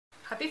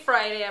Happy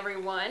Friday,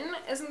 everyone.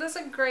 Isn't this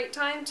a great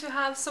time to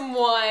have some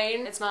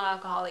wine? It's not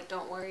alcoholic,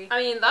 don't worry.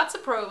 I mean, that's a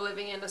pro of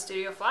living in a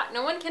studio flat.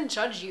 No one can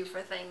judge you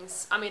for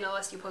things. I mean,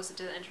 unless you post it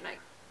to the internet.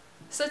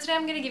 So today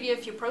I'm going to give you a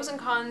few pros and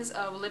cons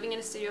of living in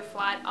a studio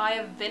flat. I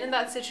have been in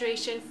that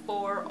situation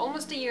for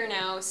almost a year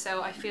now,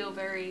 so I feel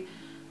very,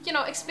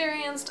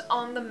 experienced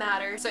on the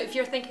matter. So if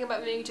you're thinking about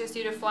moving to a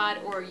studio flat,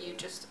 or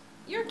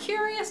you're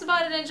curious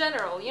about it in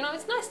general,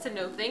 it's nice to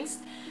know things,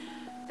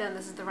 then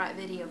this is the right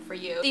video for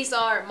you. These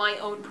are my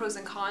own pros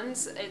and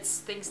cons. It's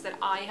things that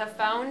I have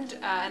found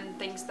and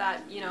things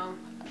that,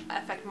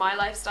 affect my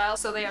lifestyle,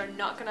 so they are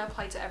not going to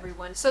apply to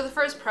everyone. So the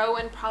first pro,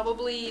 and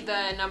probably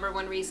the number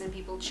one reason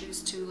people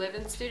choose to live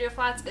in studio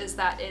flats, is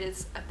that it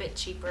is a bit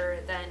cheaper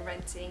than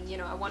renting,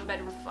 a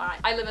one-bedroom flat.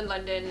 I live in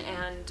London,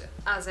 and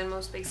as in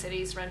most big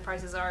cities, rent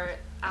prices are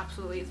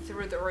absolutely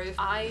through the roof.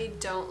 I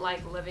don't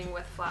like living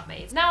with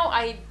flatmates. Now,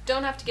 I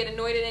don't have to get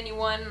annoyed at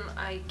anyone.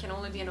 I can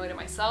only be annoyed at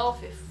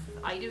myself if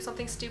I do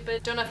something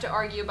stupid. Don't have to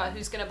argue about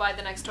who's gonna buy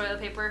the next toilet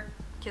paper,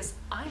 because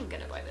I'm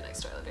gonna buy the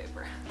next toilet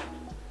paper.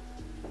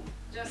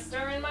 Just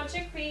stirring my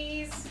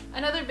chickpeas.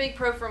 Another big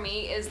pro for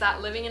me is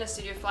that living in a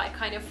studio flat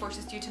kind of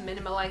forces you to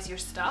minimalize your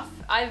stuff.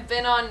 I've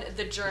been on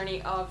the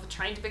journey of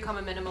trying to become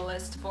a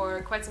minimalist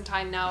for quite some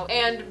time now,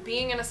 and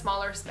being in a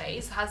smaller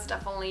space has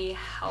definitely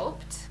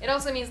helped. It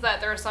also means that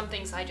there are some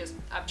things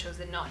I've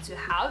chosen not to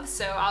have.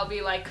 So I'll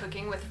be like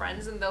cooking with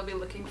friends and they'll be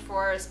looking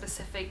for a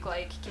specific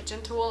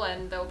kitchen tool,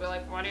 and they'll be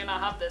like, why do you not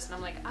have this? And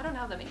I'm like, I don't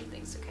have that many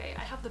things, okay?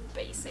 I have the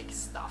basic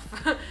stuff.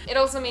 It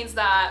also means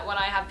that when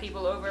I have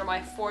people over,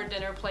 my 4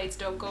 dinner plates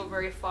don't go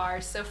very far.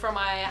 So for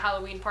my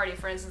Halloween party,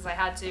 for instance, I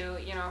had to,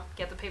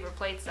 get the paper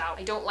plates out.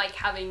 I don't like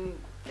having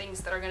things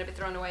that are going to be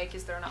thrown away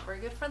because they're not very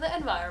good for the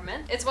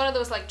environment. It's one of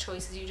those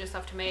choices you just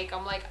have to make.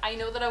 I'm like, I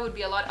know that I would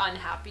be a lot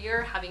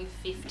unhappier having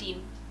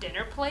 15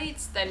 dinner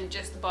plates than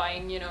just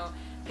buying,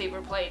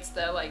 paper plates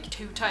the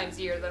 2 times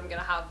a year that I'm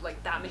gonna have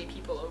that many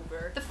people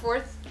over. The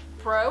fourth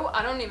pro,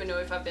 I don't even know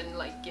if I've been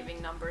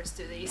giving numbers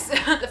to these.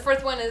 The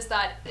fourth one is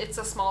that it's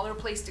a smaller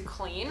place to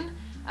clean.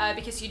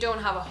 Because you don't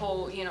have a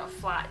whole,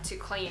 flat to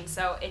clean,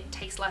 so it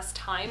takes less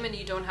time and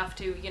you don't have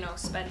to,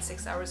 spend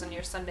 6 hours on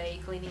your Sunday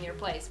cleaning your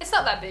place. It's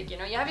not that big, you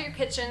have your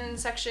kitchen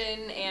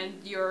section and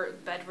your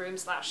bedroom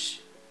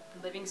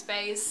 / living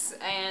space,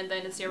 and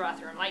then it's your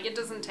bathroom. It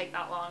doesn't take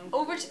that long.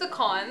 Over to the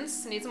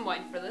cons. Need some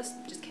wine for this.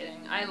 Just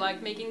kidding. I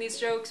like making these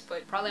jokes,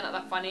 but probably not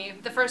that funny.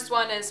 The first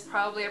one is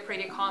probably a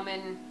pretty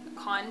common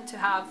con to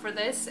have for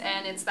this,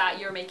 and it's that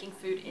you're making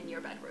food in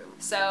your bedroom.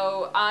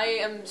 So I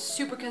am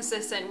super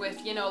consistent with,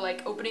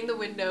 opening the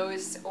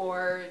windows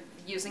or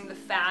using the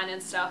fan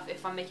and stuff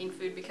if I'm making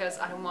food, because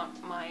I don't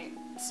want my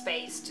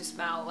space to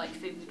smell like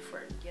food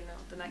for,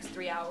 the next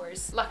 3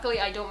 hours. Luckily,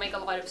 I don't make a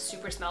lot of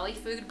super smelly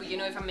food, but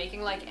if I'm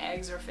making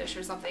eggs or fish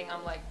or something,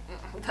 I'm like,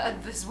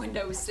 this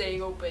window is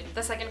staying open.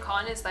 The second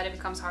con is that it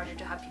becomes harder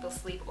to have people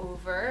sleep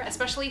over,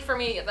 especially for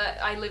me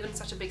that I live in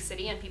such a big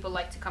city and people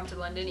like to come to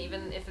London,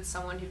 even if it's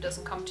someone who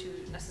doesn't come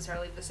to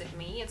necessarily visit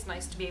me. It's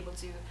nice to be able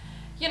to,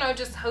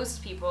 just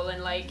host people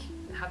and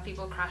have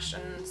people crash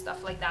and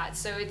stuff like that.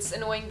 So it's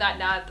annoying that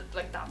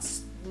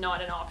that's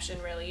not an option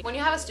really. When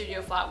you have a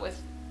studio flat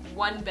with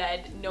 1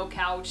 bed, no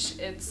couch,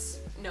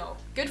 no.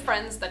 Good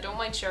friends that don't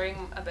mind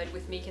sharing a bed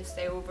with me can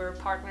stay over.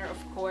 Partner,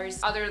 of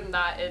course. Other than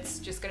that, it's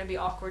just gonna be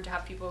awkward to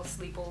have people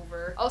sleep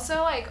over.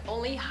 Also,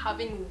 only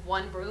having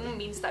 1 room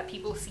means that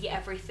people see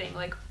everything,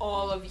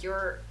 all of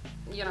your,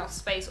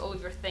 space, all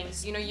of your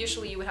things.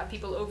 Usually you would have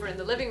people over in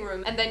the living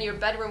room, and then your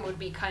bedroom would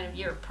be kind of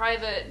your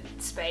private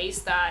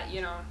space that,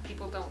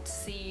 people don't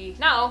see.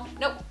 Now,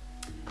 nope.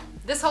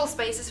 This whole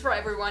space is for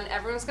everyone.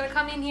 Everyone's gonna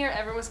come in here,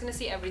 everyone's gonna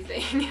see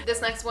everything.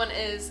 This next one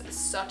is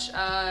such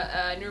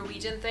a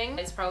Norwegian thing.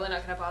 It's probably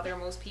not gonna bother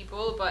most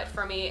people, but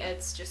for me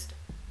it's just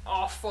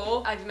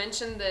awful. I've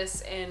mentioned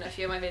this in a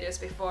few of my videos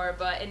before,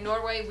 but in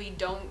Norway we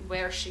don't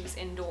wear shoes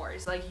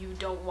indoors. You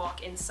don't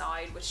walk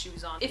inside with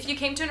shoes on. If you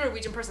came to a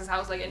Norwegian person's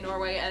house in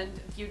Norway and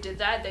you did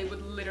that, they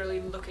would literally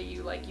look at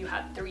you like you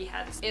had 3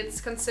 heads. It's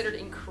considered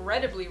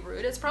incredibly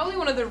rude. It's probably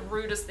one of the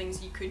rudest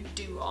things you could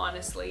do,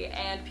 honestly,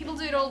 and people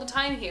do it all the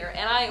time here,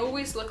 and I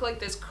always look like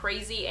this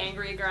crazy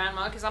angry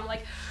grandma because I'm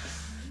like,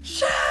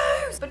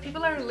 shoes! But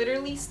people are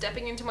literally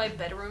stepping into my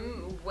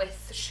bedroom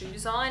with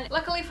shoes on.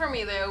 Luckily for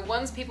me though,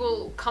 once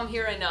people come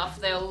here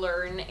enough, they'll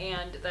learn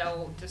and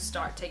they'll just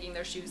start taking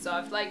their shoes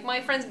off.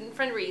 My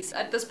friend Reese,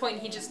 at this point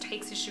he just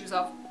takes his shoes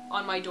off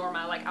on my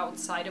doormat,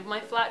 outside of my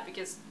flat,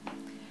 because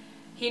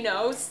he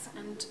knows,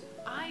 and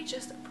I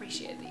just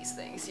appreciate these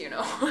things,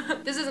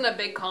 This isn't a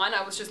big con.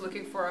 I was just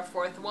looking for a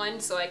 4th one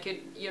so I could,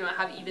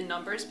 have even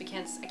numbers,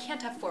 because I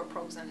can't have 4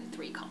 pros and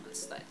 3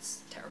 cons.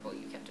 That's terrible.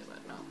 You can't do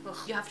that, no. Ugh.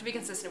 You have to be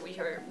consistent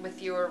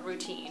with your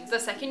routine. The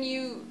second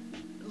you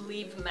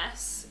leave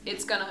mess,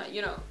 it's gonna,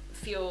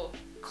 feel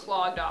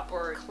clogged up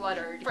or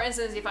cluttered. For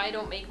instance, if I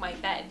don't make my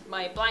bed,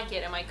 my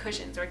blanket and my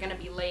cushions are gonna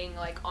be laying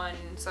on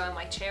some of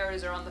my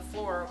chairs or on the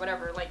floor or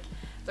whatever,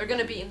 they're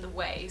gonna be in the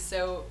way,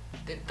 so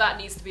that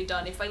needs to be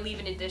done. If I leave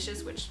any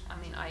dishes, which I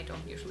mean I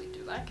don't usually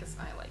do that because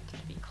I like to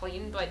be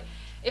clean, but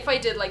if I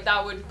did, like,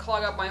 that would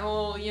clog up my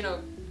whole, you know,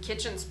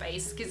 kitchen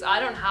space, because I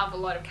don't have a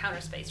lot of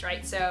counter space,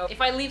 right? So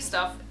if I leave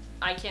stuff,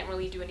 I can't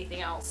really do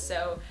anything else.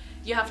 So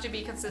you have to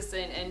be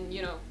consistent and,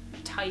 you know,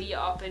 tidy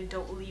up and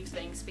don't leave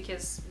things,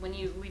 because when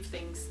you leave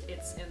things,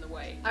 it's in the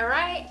way.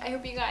 Alright, I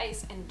hope you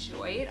guys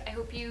enjoyed. I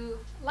hope you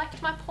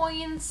liked my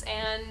points,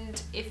 and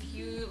if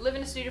you live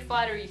in a studio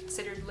flat or you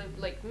consider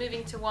like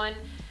moving to one,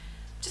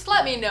 just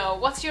let me know.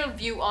 What's your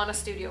view on a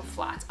studio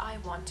flat? I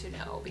want to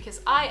know,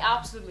 because I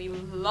absolutely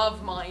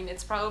love mine.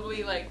 It's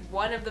probably like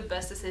one of the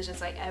best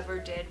decisions I ever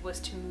did, was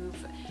to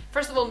move,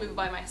 first of all, move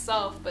by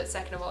myself, but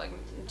second of all, like,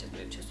 just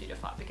move to a studio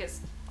flat, because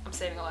I'm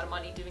saving a lot of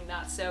money doing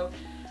that. So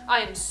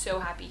I am so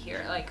happy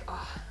here. Like,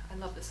 oh, I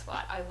love this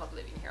flat. I love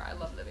living here. I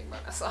love living by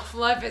myself.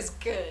 Life is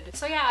good.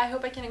 So yeah, I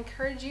hope I can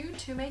encourage you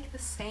to make the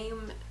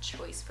same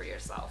choice for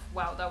yourself.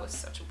 Wow, that was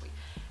such a weird.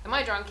 Am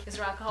I drunk? Is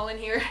there alcohol in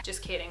here?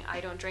 Just kidding.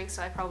 I don't drink,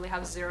 so I probably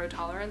have zero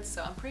tolerance,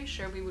 so I'm pretty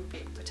sure we would be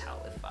able to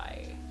tell if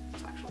I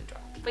was actually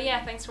drunk. But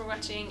yeah, thanks for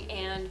watching,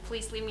 and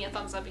please leave me a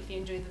thumbs up if you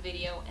enjoyed the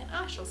video, and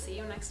I shall see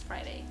you next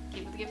Friday.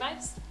 Keep with the good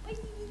vibes.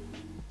 Bye!